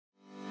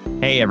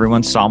Hey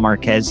everyone, Saul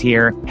Marquez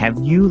here.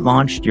 Have you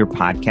launched your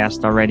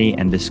podcast already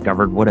and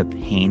discovered what a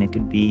pain it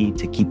could be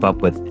to keep up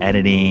with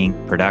editing,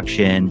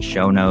 production,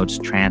 show notes,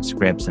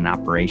 transcripts, and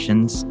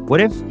operations?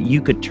 What if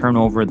you could turn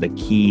over the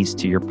keys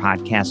to your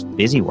podcast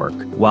busy work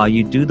while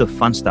you do the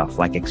fun stuff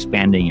like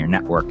expanding your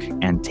network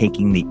and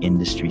taking the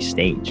industry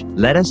stage?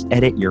 Let us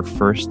edit your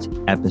first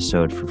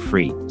episode for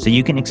free so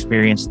you can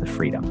experience the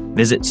freedom.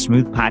 Visit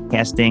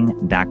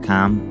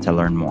smoothpodcasting.com to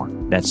learn more.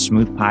 That's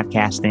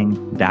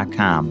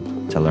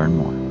smoothpodcasting.com to learn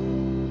more.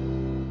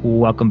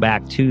 Welcome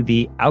back to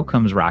the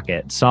Outcomes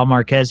Rocket. Saul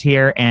Marquez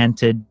here, and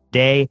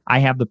today I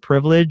have the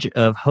privilege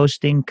of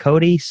hosting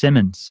Cody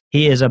Simmons.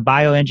 He is a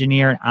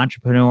bioengineer and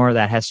entrepreneur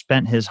that has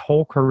spent his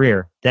whole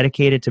career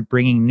dedicated to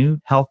bringing new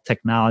health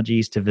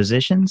technologies to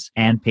physicians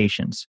and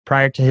patients.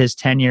 Prior to his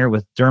tenure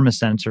with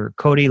DermaSensor,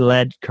 Cody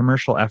led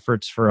commercial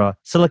efforts for a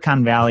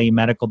Silicon Valley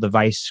medical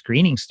device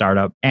screening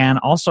startup and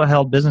also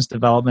held business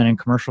development and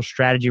commercial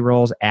strategy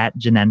roles at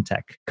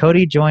Genentech.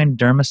 Cody joined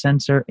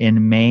DermaSensor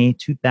in May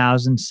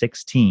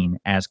 2016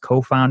 as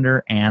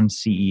co-founder and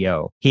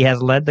CEO. He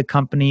has led the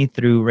company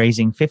through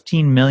raising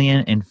 $15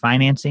 million in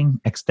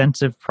financing,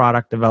 extensive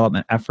product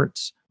development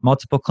efforts,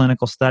 multiple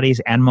clinical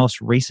studies, and most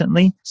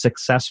recently,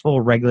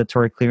 successful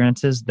regulatory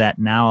clearances that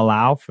now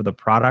allow for the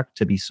product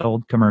to be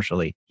sold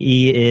commercially.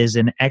 He is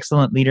an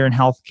excellent leader in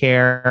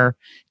healthcare,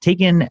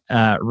 taking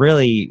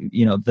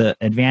the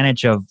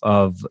advantage of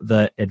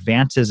the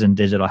advances in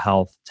digital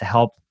health to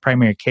help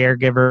primary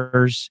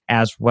caregivers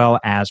as well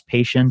as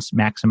patients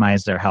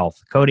maximize their health.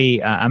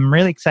 Cody, I'm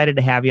really excited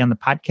to have you on the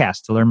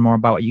podcast to learn more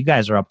about what you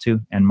guys are up to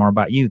and more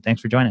about you.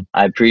 Thanks for joining.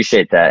 I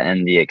appreciate that,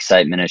 and the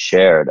excitement is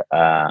shared.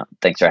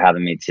 Thanks for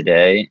having me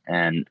today.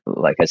 And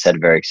like I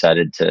said, very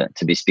excited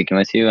to be speaking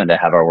with you and to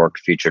have our work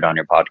featured on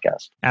your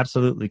podcast.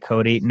 Absolutely,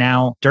 Cody.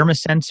 Now,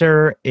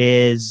 DermaSensor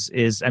is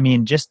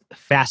just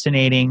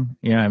fascinating,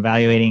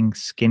 evaluating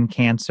skin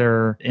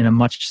cancer in a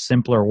much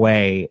simpler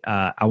way.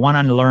 I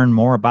want to learn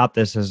more about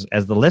this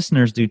as the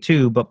listeners do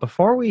too. But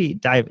before we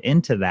dive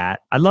into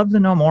that, I'd love to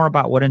know more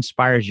about what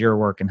inspires your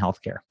work in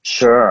healthcare.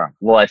 Sure.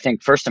 Well, I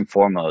think first and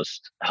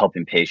foremost,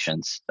 helping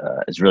patients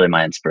is really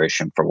my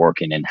inspiration for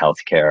working in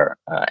healthcare,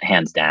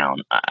 hands down.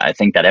 I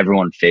think that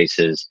everyone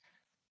faces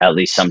at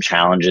least some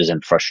challenges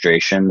and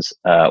frustrations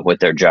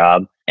with their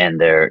job and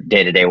their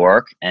day-to-day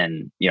work.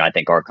 And, I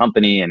think our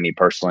company and me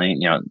personally,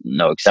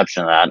 no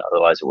exception to that.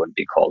 Otherwise, it wouldn't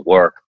be called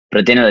work.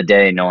 But at the end of the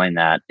day, knowing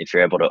that if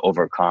you're able to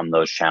overcome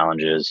those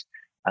challenges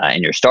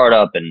in your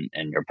startup and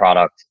your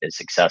product is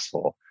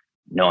successful,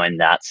 knowing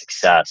that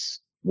success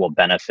will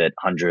benefit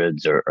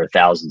hundreds or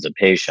thousands of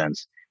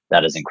patients,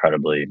 that is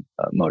incredibly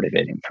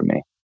motivating for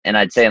me. And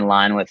I'd say in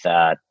line with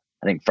that,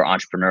 I think for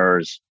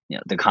entrepreneurs,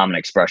 the common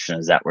expression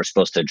is that we're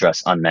supposed to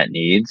address unmet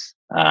needs.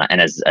 And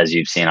as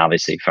you've seen,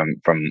 obviously,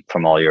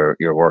 from all your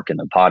work in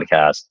the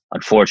podcast,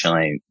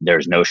 unfortunately,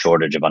 there's no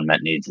shortage of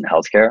unmet needs in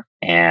healthcare.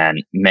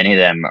 And many of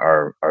them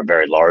are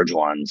very large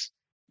ones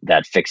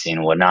that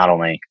fixing would not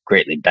only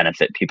greatly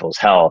benefit people's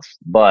health,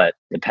 but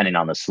depending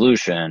on the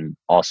solution,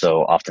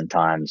 also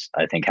oftentimes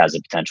I think has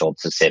the potential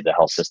to save the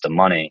health system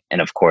money.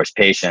 And of course,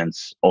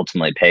 patients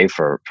ultimately pay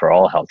for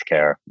all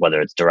healthcare,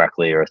 whether it's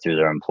directly or through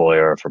their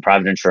employer for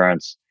private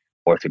insurance,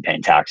 or through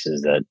paying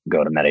taxes that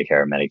go to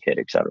Medicare, Medicaid,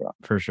 et cetera.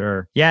 For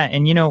sure. Yeah.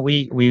 And,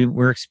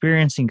 we're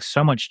experiencing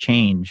so much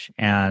change,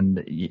 and,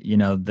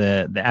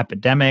 the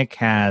epidemic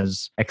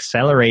has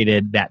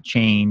accelerated that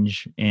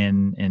change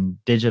in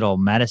digital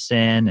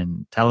medicine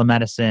and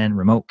telemedicine,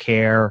 remote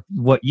care.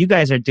 What you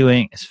guys are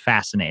doing is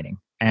fascinating.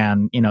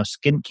 And,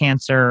 skin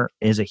cancer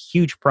is a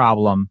huge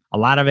problem. A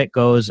lot of it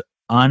goes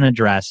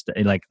unaddressed,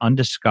 like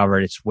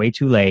undiscovered. It's way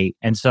too late.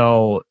 And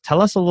so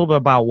tell us a little bit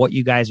about what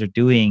you guys are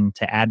doing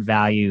to add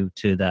value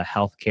to the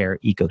healthcare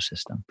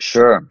ecosystem.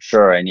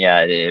 Sure. And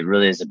yeah, it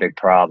really is a big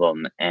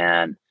problem.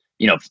 And,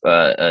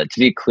 to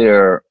be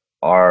clear,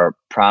 our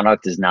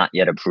product is not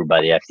yet approved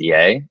by the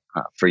FDA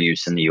for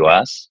use in the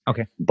US.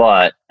 Okay.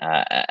 But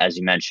as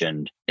you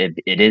mentioned, it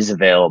is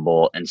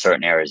available in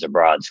certain areas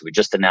abroad. So we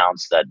just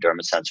announced that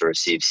DermaSensor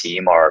received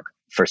CE mark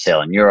for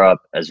sale in Europe,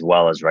 as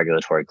well as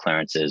regulatory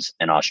clearances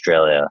in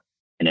Australia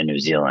and in New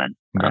Zealand.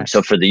 Right.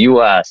 So for the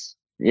US,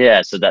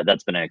 so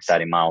that's been an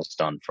exciting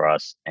milestone for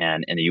us.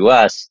 And in the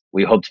US,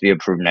 we hope to be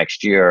approved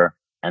next year.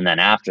 And then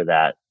after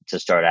that, to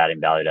start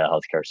adding value to the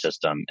healthcare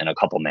system in a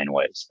couple main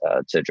ways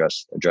to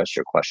address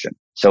your question.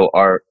 So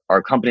our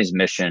company's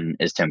mission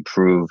is to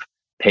improve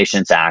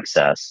patients'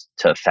 access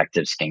to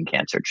effective skin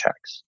cancer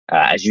checks.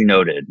 As you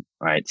noted,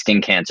 right,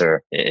 skin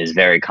cancer is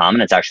very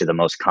common. It's actually the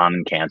most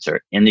common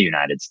cancer in the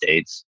United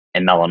States,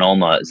 and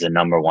melanoma is the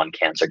number one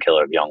cancer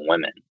killer of young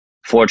women.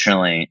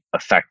 Fortunately,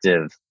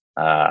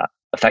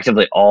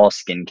 effectively all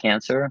skin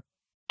cancer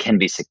can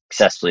be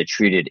successfully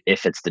treated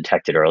if it's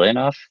detected early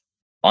enough.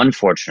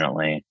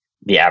 Unfortunately,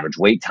 the average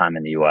wait time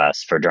in the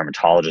US for a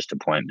dermatologist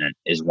appointment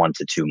is 1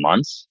 to 2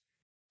 months.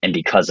 And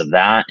because of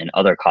that and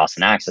other cost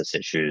and access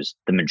issues,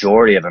 the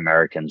majority of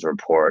Americans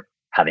report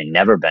having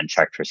never been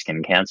checked for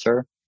skin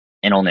cancer,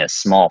 and only a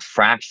small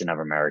fraction of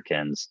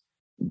Americans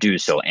do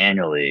so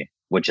annually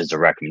which is a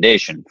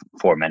recommendation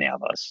for many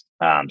of us.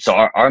 So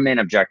our main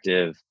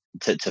objective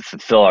to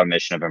fulfill our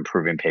mission of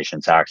improving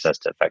patients' access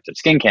to effective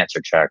skin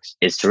cancer checks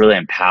is to really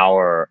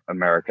empower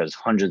America's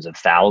hundreds of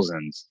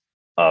thousands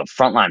of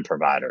frontline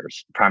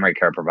providers, primary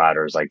care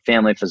providers like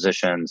family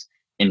physicians,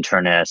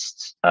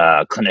 internists,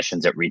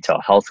 clinicians at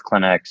retail health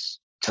clinics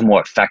to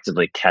more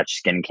effectively catch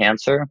skin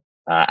cancer.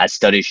 As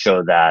studies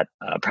show that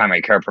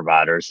primary care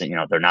providers,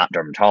 they're not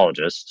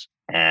dermatologists,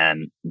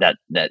 and that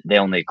they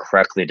only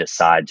correctly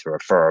decide to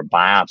refer or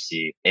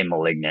biopsy a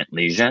malignant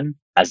lesion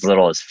as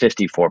little as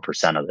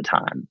 54% of the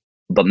time.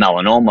 But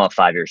melanoma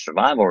 5-year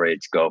survival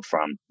rates go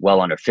from well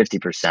under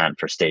 50%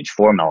 for stage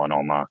 4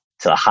 melanoma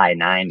to the high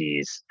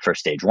 90s for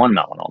stage 1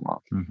 melanoma.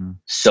 Mm-hmm.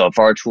 So if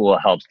our tool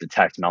helps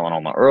detect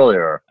melanoma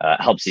earlier,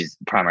 helps these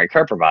primary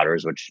care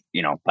providers, which,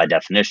 by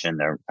definition,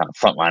 they're kind of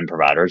frontline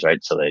providers,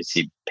 right? So they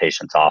see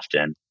patients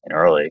often and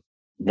early.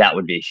 That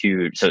would be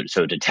huge.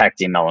 So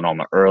detecting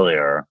melanoma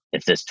earlier,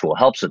 if this tool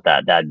helps with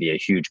that, that'd be a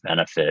huge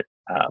benefit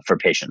for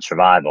patient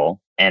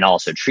survival. And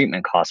also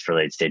treatment costs for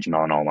late stage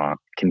melanoma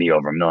can be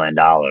over $1 million,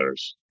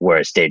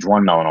 whereas stage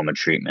 1 melanoma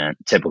treatment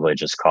typically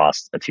just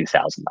costs a few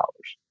 $1,000.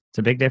 It's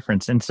a big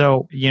difference. And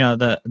so,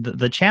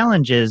 the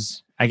challenge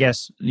is, I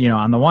guess,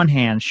 on the one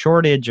hand,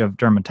 shortage of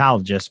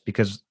dermatologists,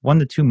 because 1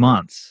 to 2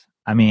 months.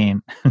 I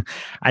mean,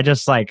 I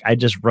just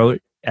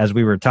wrote as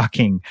we were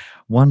talking,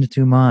 1 to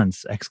 2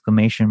 months, !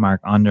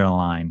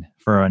 Underline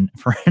for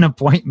an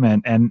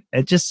appointment. And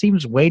it just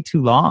seems way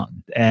too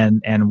long.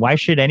 And why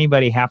should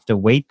anybody have to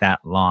wait that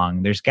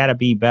long? There's got to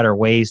be better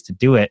ways to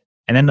do it.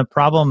 And then the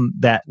problem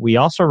that we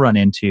also run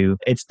into,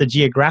 it's the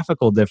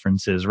geographical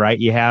differences, right?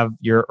 You have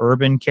your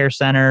urban care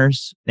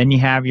centers, then you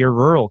have your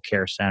rural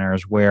care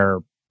centers where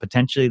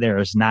potentially there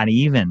is not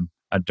even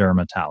a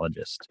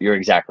dermatologist. You're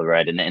exactly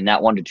right. And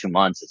that 1 to 2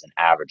 months is an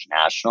average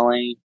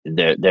nationally.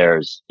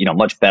 There's,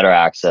 much better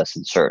access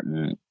in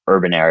certain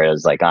urban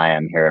areas like I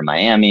am here in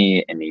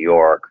Miami, in New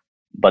York,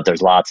 but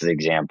there's lots of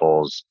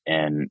examples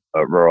in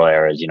rural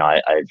areas.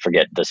 I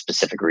forget the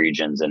specific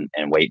regions and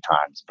wait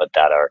times, but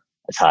that are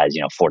as high as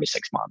 4 to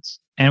 6 months.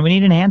 And we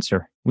need an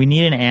answer. We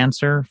need an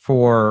answer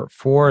for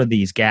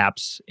these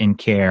gaps in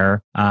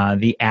care.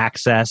 The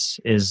access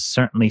is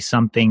certainly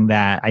something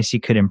that I see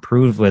could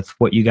improve with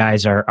what you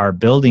guys are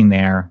building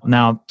there.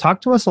 Now,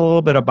 talk to us a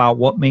little bit about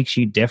what makes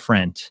you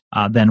different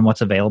than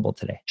what's available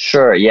today.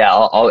 Sure.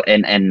 Yeah.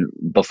 And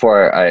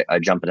before I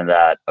jump into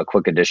that, a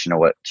quick addition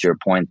to your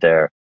point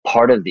there.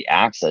 Part of the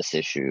access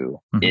issue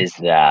is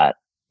that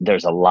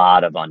there's a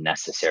lot of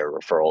unnecessary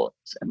referrals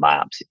and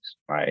biopsies,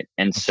 right?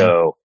 And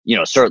so,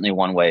 certainly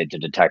one way to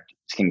detect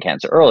skin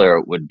cancer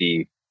earlier would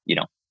be,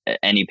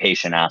 any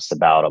patient asks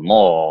about a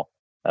mole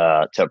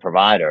to a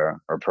provider,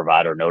 or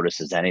provider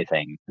notices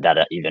anything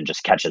that even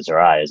just catches their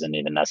eye, isn't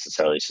even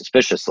necessarily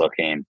suspicious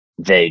looking,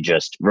 they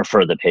just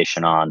refer the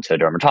patient on to a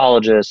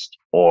dermatologist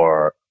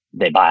or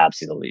they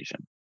biopsy the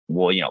lesion.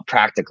 Well,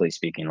 practically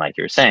speaking, like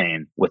you're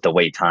saying, with the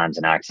wait times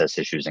and access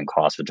issues and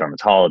costs with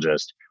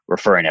dermatologists,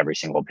 referring every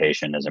single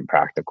patient isn't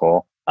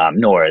practical,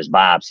 nor is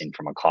biopsying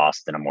from a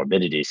cost and a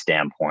morbidity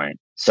standpoint.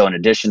 So in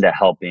addition to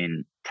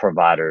helping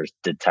providers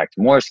detect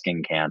more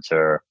skin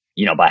cancer,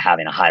 by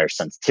having a higher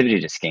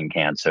sensitivity to skin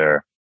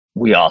cancer,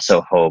 we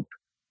also hope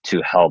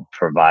to help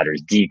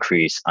providers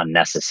decrease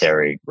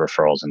unnecessary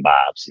referrals and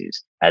biopsies.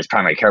 As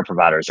primary care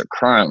providers are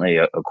currently,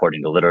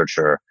 according to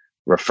literature,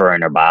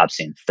 referring or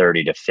biopsying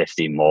 30 to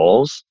 50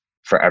 moles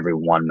for every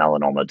 1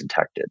 melanoma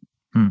detected.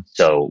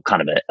 So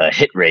kind of a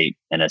hit rate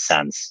in a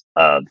sense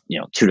of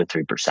 2 to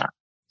 3%.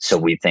 So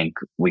we think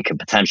we could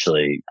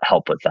potentially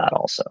help with that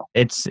also.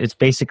 It's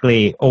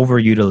basically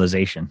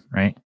overutilization,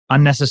 right?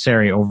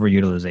 Unnecessary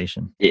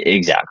overutilization.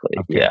 Exactly.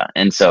 Okay. Yeah.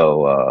 And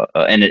so,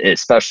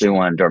 especially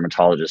when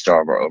dermatologists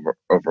are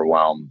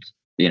overwhelmed,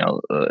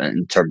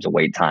 in terms of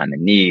wait time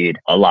and need,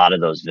 a lot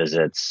of those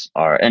visits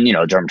are, and,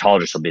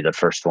 dermatologists will be the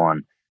first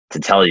one to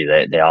tell you.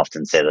 They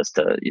often say this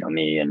to,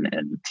 me and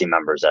team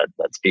members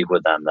that speak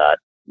with them, that,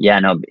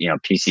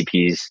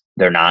 PCPs,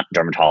 they're not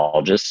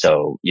dermatologists.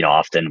 So,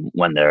 often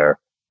when they're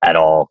at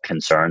all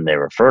concerned, they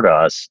refer to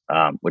us,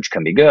 which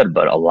can be good,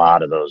 but a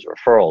lot of those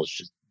referrals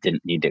just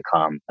didn't need to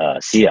come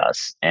see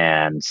us.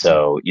 And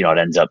so, it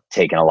ends up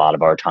taking a lot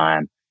of our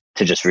time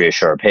to just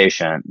reassure a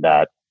patient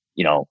that,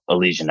 a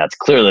lesion that's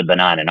clearly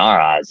benign in our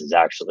eyes is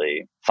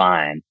actually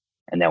fine.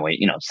 And then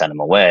we, send them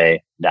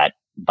away. That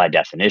by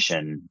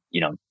definition,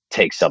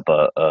 takes up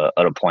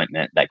an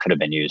appointment that could have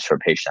been used for a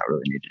patient that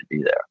really needed to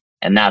be there.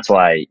 And that's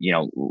why,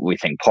 we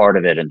think part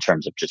of it in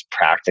terms of just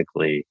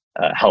practically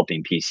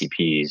helping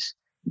PCPs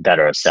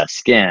better assess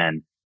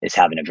skin is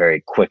having a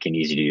very quick and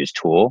easy to use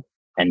tool.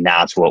 And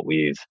that's what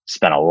we've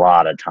spent a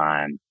lot of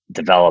time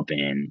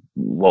developing,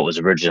 what was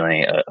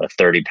originally a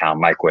 30-pound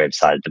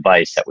microwave-sized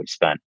device that we've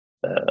spent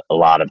a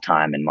lot of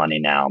time and money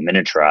now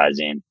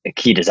miniaturizing. The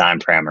key design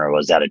parameter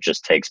was that it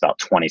just takes about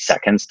 20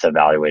 seconds to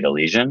evaluate a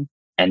lesion,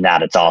 and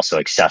that it's also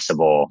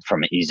accessible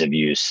from an ease of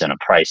use and a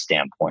price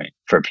standpoint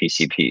for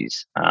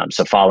PCPs.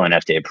 So following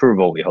FDA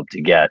approval, we hope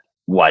to get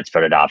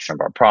widespread adoption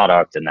of our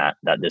product, and that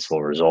this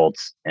will result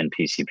in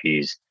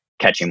PCPs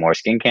catching more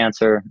skin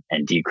cancer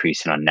and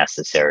decreasing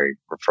unnecessary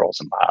referrals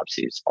and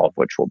biopsies, all of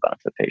which will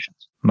benefit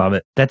patients. Love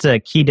it. That's a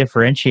key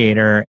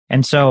differentiator.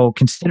 And so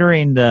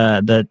considering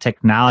the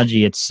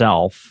technology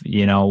itself,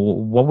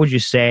 what would you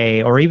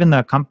say, or even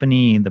the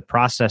company, the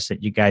process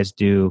that you guys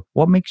do,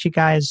 what makes you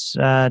guys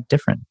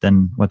different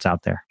than what's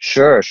out there?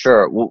 Sure,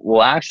 sure.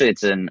 Well, actually,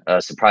 it's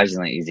a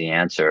surprisingly easy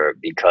answer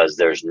because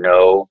there's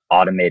no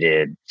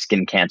automated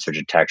skin cancer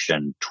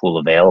detection tool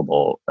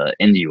available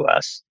in the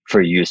US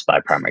for use by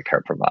primary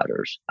care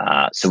providers.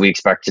 So we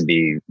expect to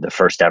be the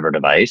first ever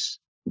device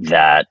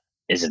that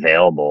is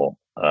available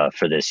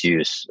for this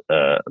use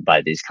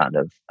by these kind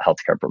of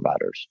healthcare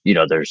providers.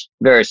 There's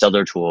various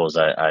other tools.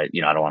 I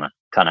don't want to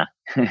kind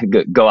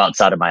of go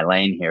outside of my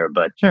lane here,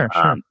 but Sure.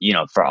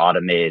 for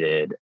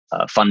automated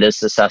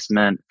fundus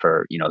assessment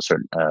for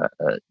certain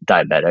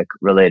diabetic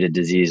related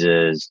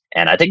diseases,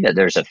 and I think that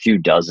there's a few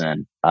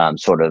dozen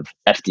sort of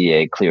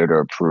FDA cleared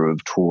or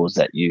approved tools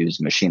that use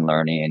machine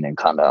learning, and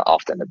kind of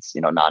often it's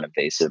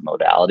non-invasive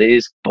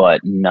modalities, but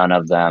none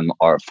of them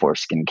are for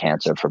skin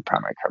cancer for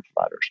primary care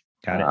providers.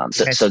 Got it.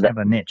 So, You guys so that have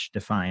a niche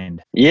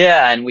defined.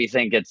 yeah, and we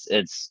think it's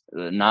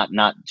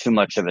not too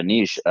much of a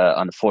niche,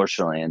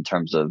 unfortunately, in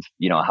terms of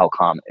how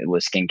common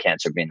with skin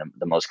cancer being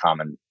the most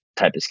common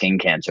type of skin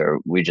cancer.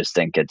 We just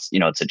think it's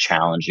a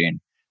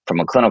challenging from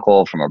a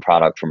clinical, from a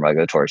product, from a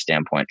regulatory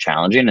standpoint,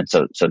 challenging, and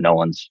so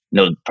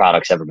no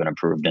product's ever been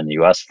approved in the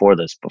U.S. for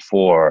this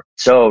before.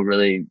 So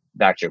really,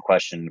 back to your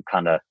question,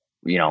 kind of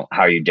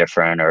how are you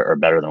different or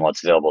better than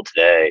what's available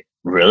today?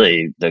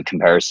 Really, the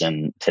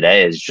comparison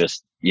today is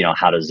just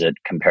how does it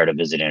compare to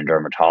visiting a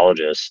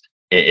dermatologist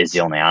is the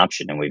only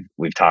option. And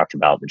we've talked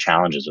about the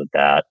challenges with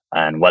that,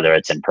 and whether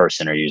it's in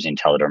person or using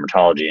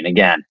teledermatology. And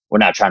again, we're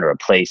not trying to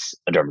replace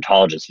a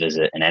dermatologist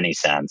visit in any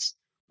sense.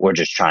 We're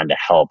just trying to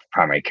help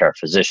primary care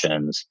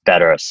physicians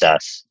better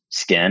assess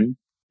skin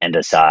and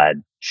decide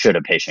should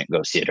a patient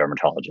go see a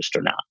dermatologist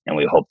or not. And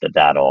we hope that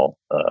that'll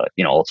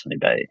ultimately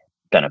be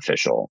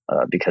beneficial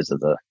because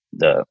of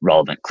the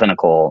relevant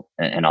clinical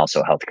and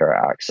also healthcare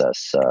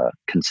access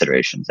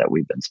considerations that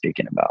we've been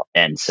speaking about.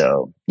 And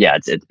so, yeah,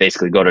 it's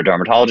basically go to a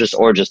dermatologist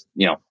or just,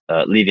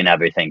 leaving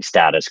everything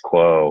status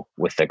quo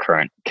with the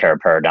current care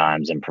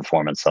paradigms and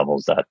performance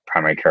levels that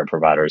primary care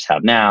providers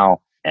have now,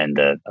 and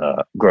the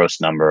gross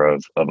number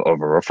of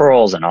over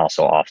referrals, and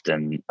also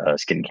often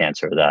skin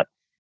cancer that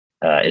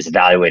is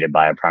evaluated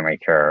by a primary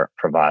care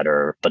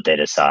provider, but they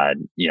decide,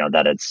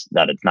 that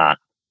it's not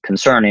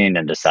concerning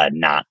and decide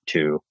not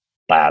to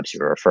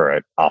biopsy or refer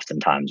it,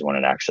 oftentimes when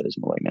it actually is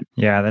malignant.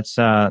 Yeah,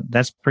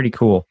 that's pretty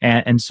cool.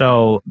 And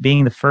so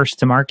being the first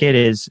to market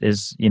is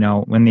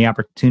when the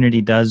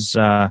opportunity does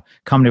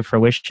come to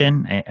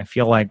fruition, I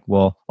feel like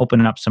we'll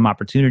open up some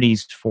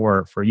opportunities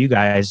for you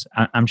guys.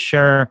 I'm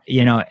sure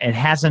it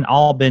hasn't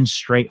all been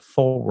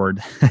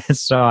straightforward.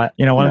 So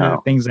one of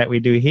the things that we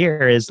do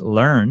here is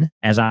learn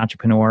as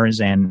entrepreneurs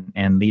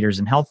and leaders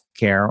in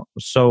healthcare.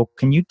 So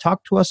can you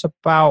talk to us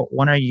about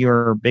one of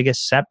your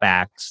biggest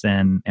setbacks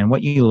and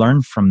what you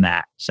learned from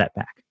that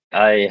setback?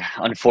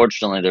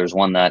 Unfortunately, there's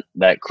one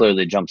that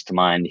clearly jumps to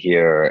mind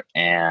here,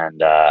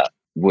 and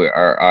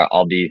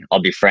I'll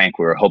be frank.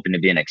 We were hoping to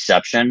be an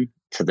exception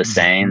to the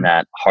saying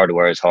that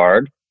hardware is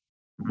hard,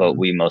 but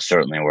we most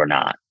certainly were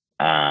not.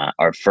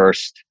 Our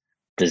first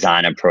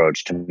design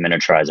approach to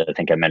miniaturize, I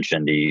think I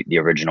mentioned the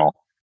original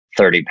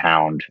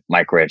 30-pound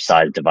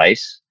microwave-sized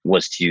device,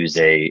 was to use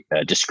a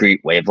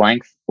discrete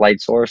wavelength light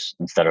source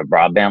instead of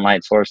broadband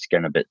light source.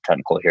 Getting a bit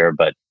technical here,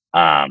 but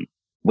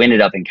we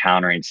ended up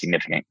encountering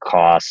significant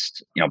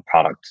cost,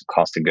 product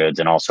cost of goods,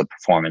 and also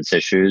performance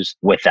issues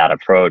with that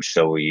approach.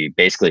 So we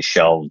basically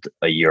shelved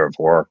a year of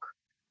work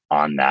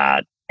on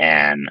that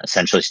and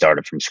essentially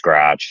started from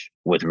scratch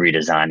with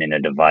redesigning a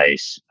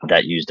device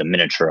that used a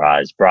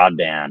miniaturized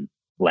broadband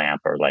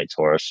lamp or light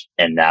source.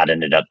 And that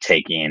ended up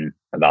taking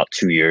about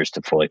 2 years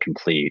to fully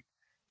complete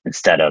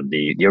instead of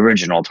the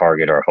original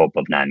target or hope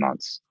of 9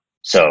 months.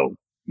 So,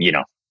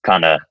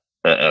 kind of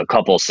a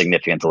couple of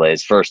significant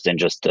delays. First, in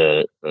just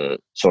the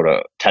sort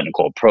of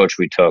technical approach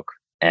we took,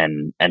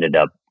 and ended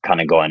up kind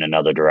of going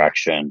another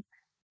direction.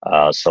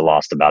 So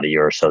lost about a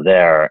year or so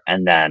there.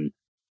 And then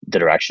the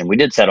direction we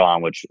did settle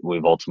on, which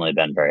we've ultimately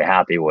been very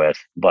happy with,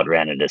 but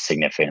ran into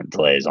significant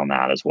delays on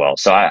that as well.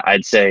 So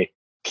I'd say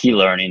key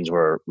learnings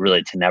were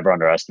really to never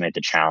underestimate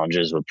the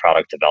challenges with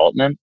product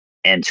development,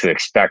 and to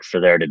expect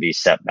for there to be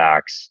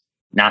setbacks,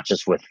 not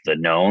just with the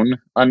known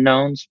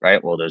unknowns,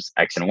 right? Well, there's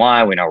X and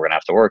Y we know we're going to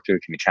have to work through,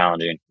 it can be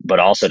challenging, but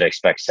also to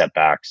expect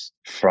setbacks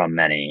from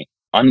many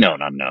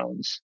unknown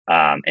unknowns,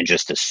 and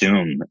just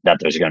assume that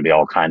there's going to be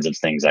all kinds of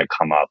things that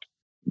come up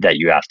that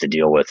you have to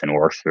deal with and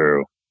work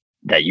through,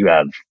 that you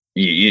have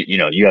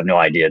no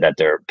idea that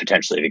they're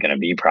potentially going to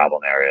be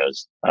problem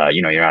areas.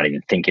 You're not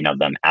even thinking of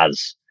them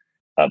as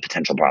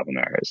potential problem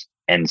areas.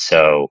 And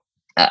so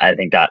I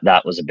think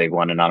that was a big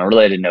one. And on a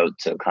related note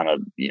to kind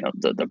of,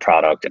 the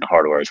product and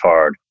hardware is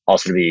hard,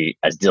 also to be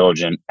as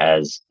diligent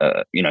as,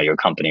 your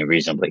company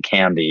reasonably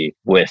can be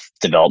with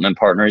development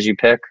partners you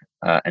pick,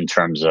 in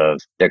terms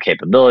of their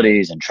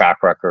capabilities and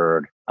track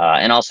record,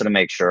 and also to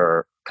make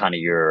sure kind of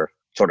your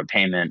sort of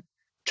payment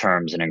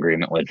terms and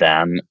agreement with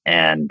them,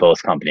 and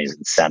both companies'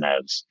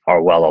 incentives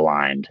are well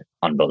aligned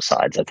on both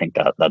sides. I think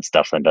that that's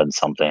definitely been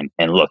something,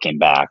 and looking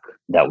back,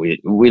 that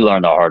we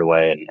learned the hard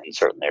way, and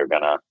certainly are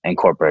going to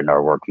incorporate in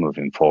our work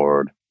moving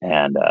forward.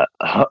 And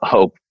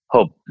hope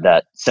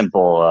that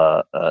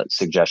simple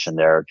suggestion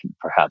there can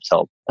perhaps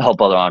help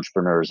other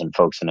entrepreneurs and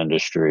folks in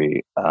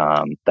industry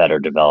better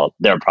develop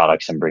their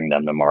products and bring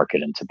them to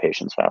market and to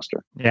patients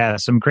faster. Yeah,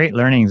 some great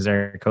learnings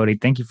there, Cody.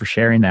 Thank you for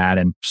sharing that.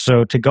 And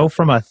so to go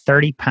from a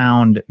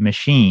 30-pound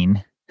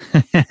machine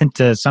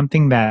to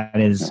something that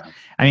is, Yeah.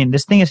 I mean,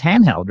 this thing is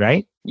handheld,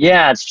 right?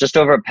 Yeah, it's just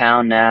over a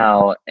pound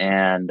now,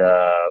 and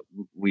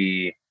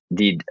we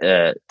the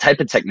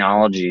type of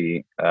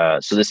technology.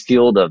 So this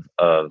field of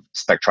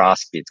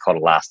spectroscopy, it's called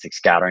elastic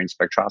scattering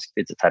spectroscopy.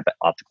 It's a type of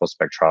optical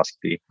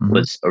spectroscopy. Mm-hmm.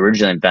 Was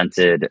originally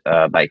invented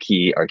by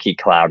our key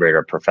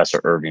collaborator, Professor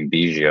Irving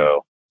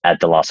Biggio, at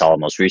the Los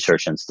Alamos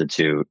Research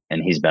Institute,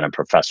 and he's been a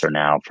professor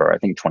now for I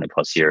think 20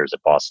 plus years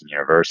at Boston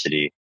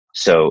University.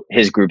 So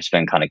his group's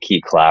been kind of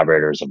key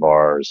collaborators of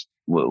ours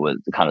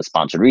with the kind of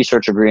sponsored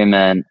research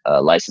agreement,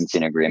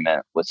 licensing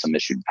agreement with some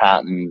issued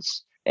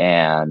patents.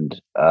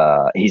 And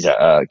he's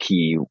a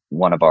key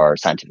one of our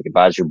scientific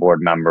advisory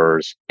board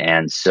members.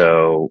 And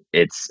so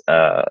it's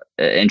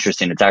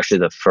interesting. It's actually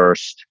the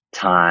first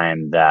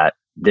time that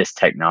this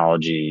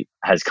technology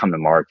has come to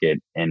market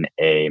in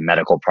a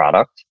medical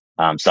product.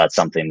 So that's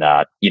something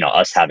that,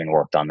 us having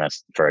worked on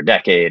this for a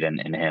decade, and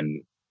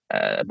him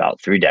about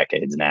 3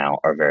 decades now,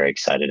 are very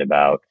excited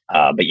about.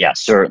 But yeah,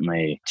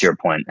 certainly to your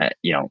point,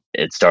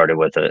 it started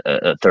with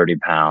a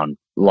 30-pound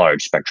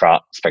large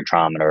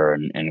spectrometer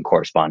and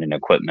corresponding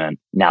equipment.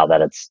 Now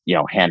that it's,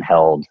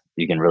 handheld,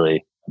 you can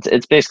really,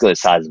 it's basically the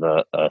size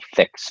of a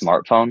thick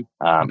smartphone,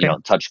 Okay.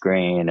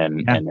 touchscreen,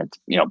 Yeah. and it's,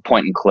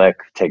 point and click,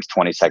 takes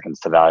 20 seconds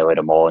to evaluate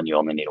a mole, and you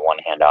only need one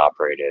hand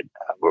operated.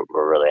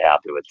 We're really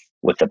happy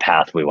with the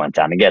path we went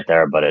down to get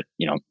there, but it,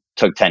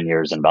 took 10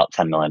 years and about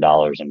 $10 million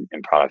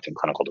in product and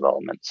clinical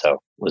development. So it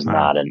was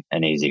Wow. not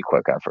an easy,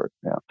 quick effort.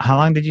 Yeah. How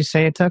long did you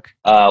say it took?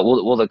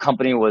 Well, the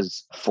company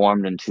was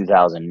formed in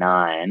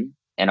 2009,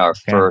 and our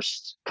Okay.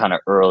 first kind of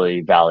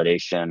early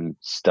validation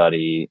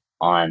study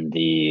on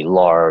the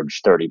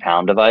large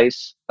 30-pound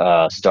device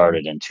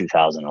started in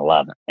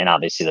 2011. And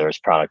obviously there was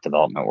product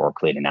development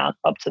work leading up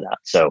to that.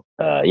 So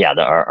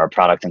our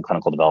product and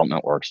clinical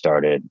development work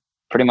started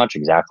pretty much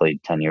exactly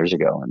 10 years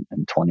ago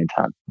in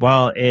 2010.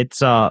 Well,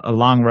 it's a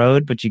long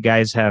road, but you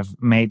guys have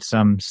made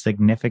some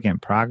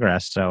significant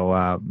progress.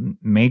 So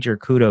major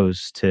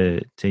kudos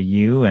to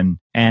you, and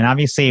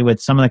obviously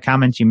with some of the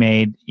comments you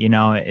made,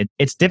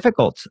 it's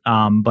difficult,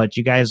 but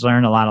you guys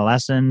learn a lot of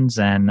lessons,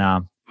 and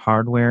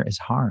hardware is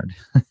hard.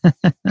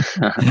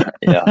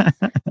 Yeah,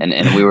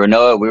 and we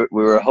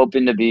were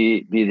hoping to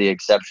be the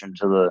exception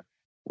to the,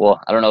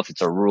 well, I don't know if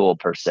it's a rule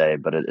per se,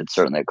 but it's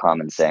certainly a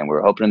common saying. We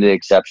were hoping to be the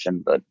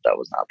exception, but that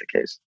was not the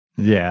case.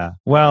 Yeah.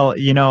 Well,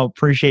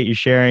 appreciate you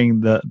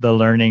sharing the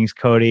learnings,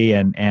 Cody,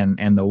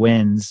 and the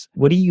wins.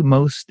 What are you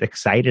most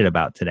excited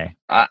about today?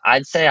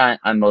 I'd say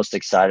I'm most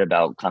excited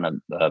about kind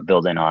of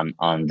building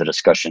on the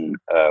discussion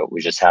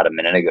we just had a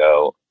minute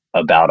ago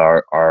about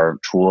our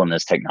tool and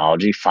this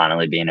technology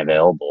finally being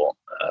available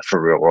for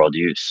real world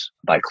use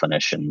by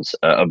clinicians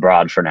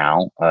abroad for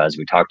now, as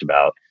we talked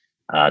about,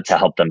 to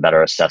help them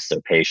better assess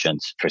their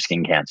patients for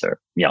skin cancer.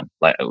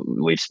 Like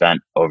we've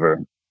spent over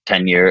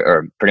 10 years,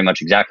 or pretty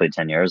much exactly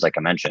 10 years, like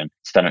I mentioned,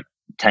 spent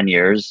 10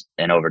 years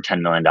and over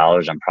 $10 million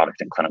on product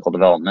and clinical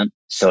development.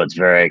 So it's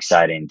very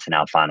exciting to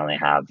now finally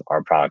have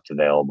our product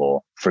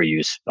available for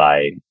use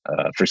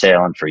for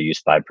sale and for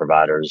use by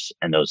providers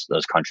in those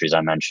countries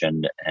I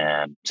mentioned.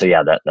 And so,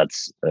 yeah,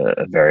 that's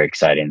a very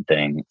exciting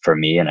thing for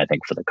me, and I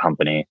think for the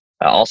company.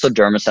 Also,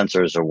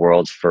 DermaSensor is the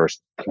world's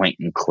first point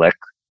and click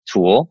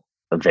tool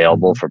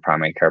available Mhm. for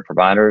primary care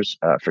providers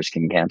for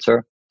skin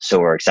cancer. So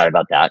we're excited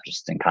about that,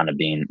 just in kind of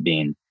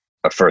being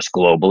a first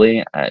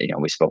globally.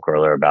 We spoke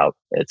earlier about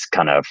it's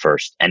kind of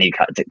first any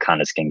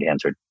kind of skin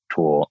cancer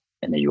tool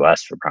in the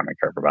U.S. for primary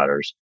care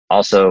providers.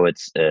 Also,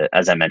 it's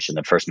as I mentioned,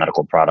 the first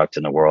medical product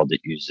in the world that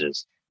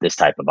uses this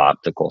type of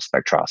optical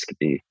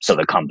spectroscopy. So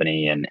the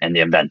company and the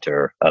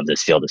inventor of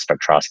this field of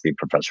spectroscopy,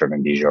 Professor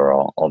Irving Biggio, are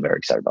all very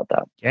excited about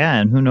that. Yeah,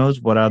 and who knows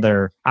what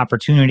other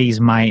opportunities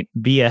might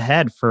be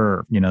ahead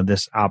for,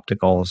 this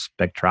optical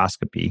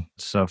spectroscopy.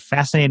 So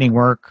fascinating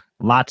work,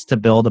 lots to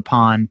build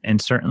upon,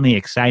 and certainly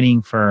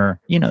exciting for,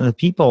 the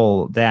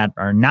people that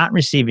are not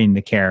receiving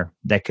the care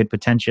that could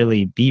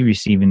potentially be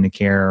receiving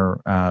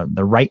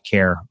the right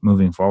care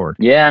moving forward.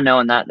 Yeah, no,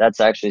 and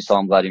that's actually, so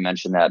I'm glad you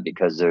mentioned that,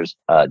 because there's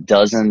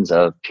dozens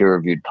of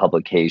peer-reviewed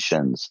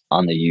publications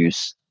on the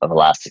use of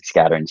elastic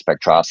scattering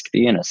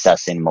spectroscopy in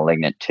assessing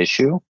malignant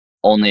tissue.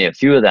 Only a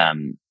few of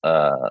them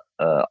are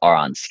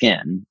on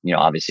skin.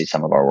 Obviously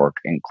some of our work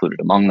included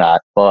among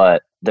that,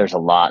 but there's a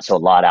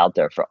lot out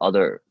there for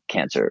other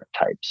cancer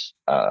types.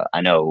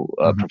 I know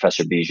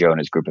Professor Bijot and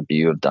his group at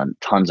BU have done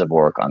tons of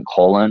work on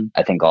colon.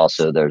 I think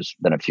also there's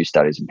been a few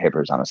studies and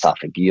papers on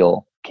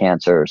esophageal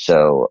cancer.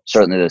 So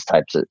certainly this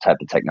type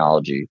of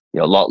technology,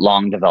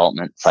 long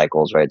development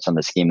cycles, right? So in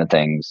the scheme of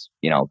things,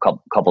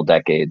 couple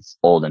decades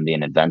old and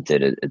being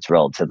invented, it's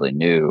relatively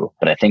new.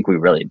 But I think we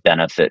really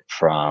benefit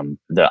from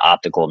the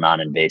optical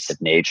non-invasive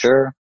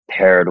nature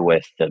paired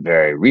with the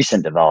very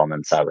recent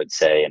developments, I would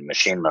say, in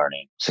machine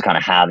learning. So kind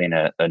of having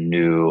a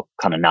new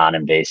kind of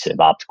non-invasive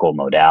optical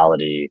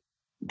modality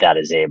that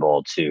is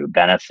able to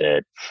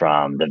benefit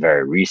from the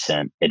very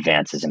recent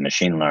advances in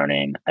machine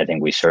learning. I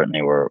think we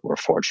certainly were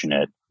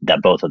fortunate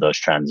that both of those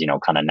trends,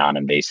 kind of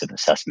non-invasive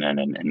assessment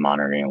and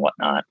monitoring and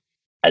whatnot,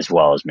 as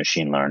well as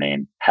machine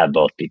learning, have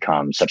both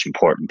become such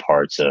important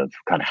parts of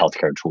kind of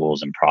healthcare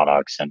tools and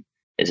products, and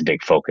is a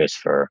big focus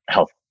for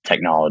health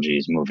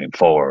technologies moving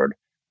forward.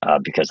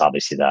 Because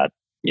obviously that,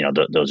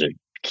 those are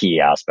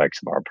key aspects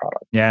of our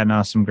product. Yeah,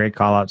 no, some great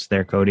call outs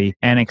there, Cody,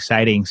 and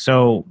exciting.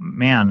 So,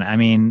 man, I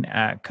mean,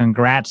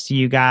 congrats to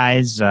you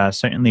guys.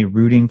 Certainly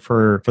rooting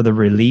for the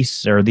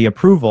release or the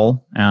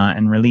approval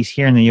and release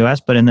here in the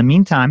US. But in the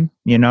meantime,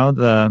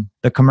 the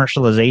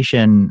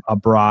commercialization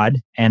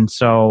abroad. And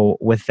so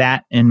with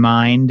that in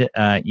mind,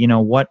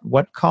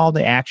 what call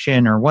to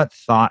action or what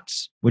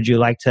thoughts would you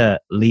like to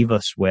leave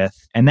us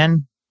with? And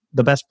then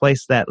the best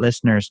place that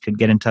listeners could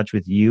get in touch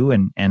with you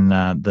and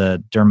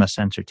the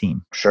DermaSensor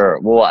team? Sure.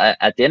 Well,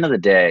 at the end of the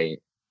day,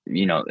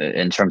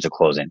 in terms of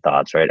closing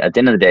thoughts, right? At the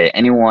end of the day,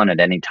 anyone at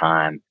any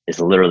time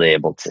is literally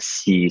able to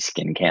see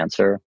skin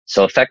cancer.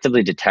 So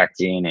effectively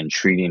detecting and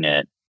treating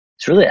it,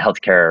 it's really a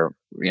healthcare,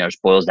 it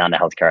boils down to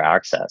healthcare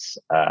access,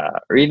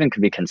 or even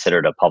could be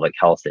considered a public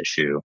health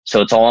issue.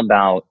 So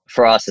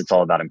for us, it's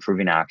all about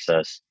improving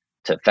access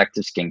to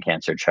effective skin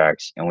cancer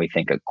checks. And we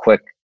think a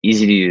quick,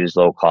 easy to use,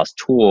 low cost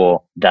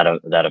tool that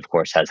of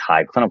course has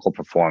high clinical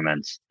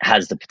performance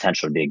has the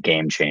potential to be a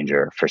game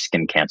changer for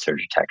skin cancer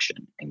detection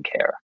and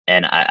care.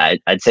 And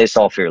I'd say,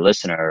 Saul, for your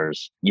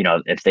listeners,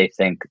 if they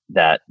think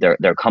that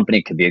their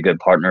company could be a good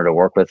partner to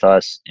work with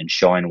us in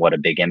showing what a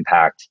big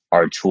impact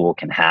our tool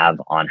can have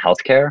on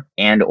healthcare,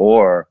 and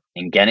or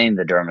in getting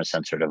the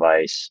DermaSensor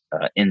device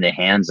in the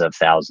hands of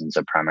thousands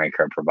of primary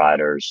care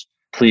providers,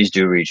 please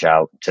do reach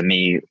out to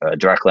me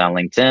directly on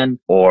LinkedIn,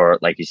 or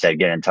like you said,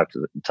 get in touch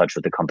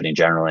with the company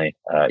generally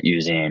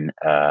using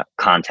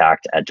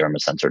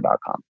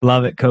contact@dermasensor.com.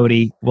 Love it,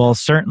 Cody. Well,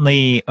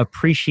 certainly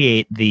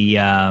appreciate the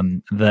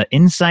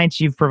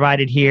insights you've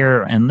provided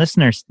here. And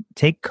listeners,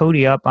 take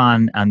Cody up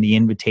on the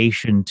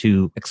invitation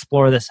to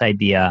explore this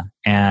idea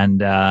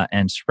and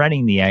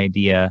spreading the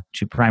idea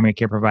to primary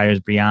care providers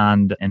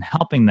beyond, and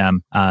helping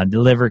them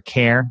deliver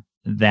care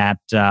that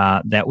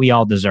we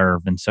all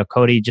deserve. And so,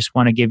 Cody, just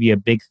want to give you a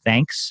big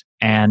thanks.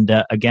 And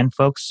again,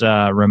 folks,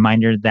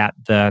 reminder that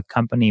the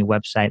company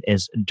website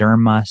is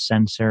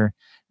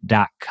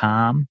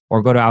DermaSensor.com,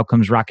 or go to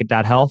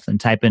outcomesrocket.health and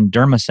type in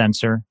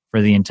DermaSensor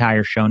for the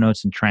entire show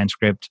notes and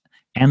transcript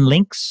and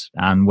links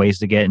on ways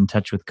to get in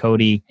touch with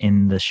Cody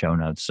in the show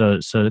notes. So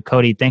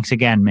Cody, thanks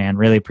again, man.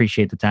 Really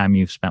appreciate the time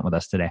you've spent with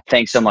us today.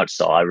 Thanks so much,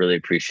 Saul. I really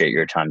appreciate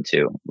your time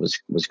too. It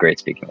was great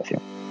speaking with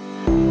you.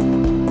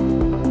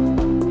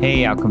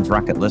 Hey, Outcomes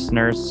Rocket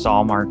listeners,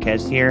 Saul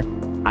Marquez here.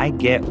 I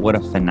get what a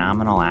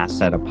phenomenal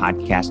asset a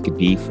podcast could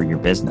be for your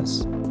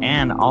business,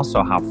 and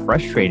also how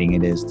frustrating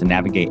it is to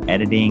navigate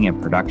editing and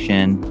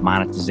production,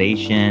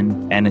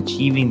 monetization, and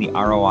achieving the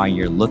ROI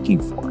you're looking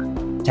for.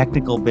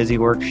 Technical busy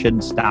work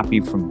shouldn't stop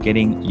you from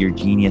getting your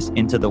genius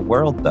into the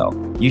world, though.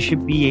 You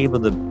should be able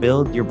to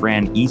build your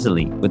brand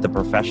easily with a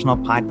professional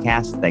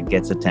podcast that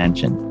gets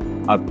attention.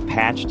 A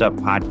patched up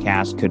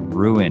podcast could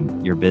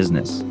ruin your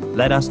business.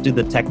 Let us do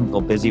the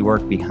technical busy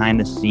work behind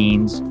the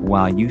scenes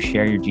while you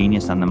share your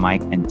genius on the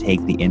mic and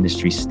take the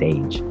industry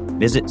stage.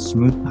 Visit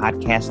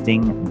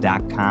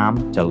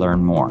smoothpodcasting.com to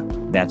learn more.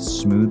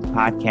 That's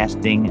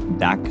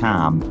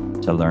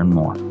smoothpodcasting.com to learn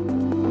more.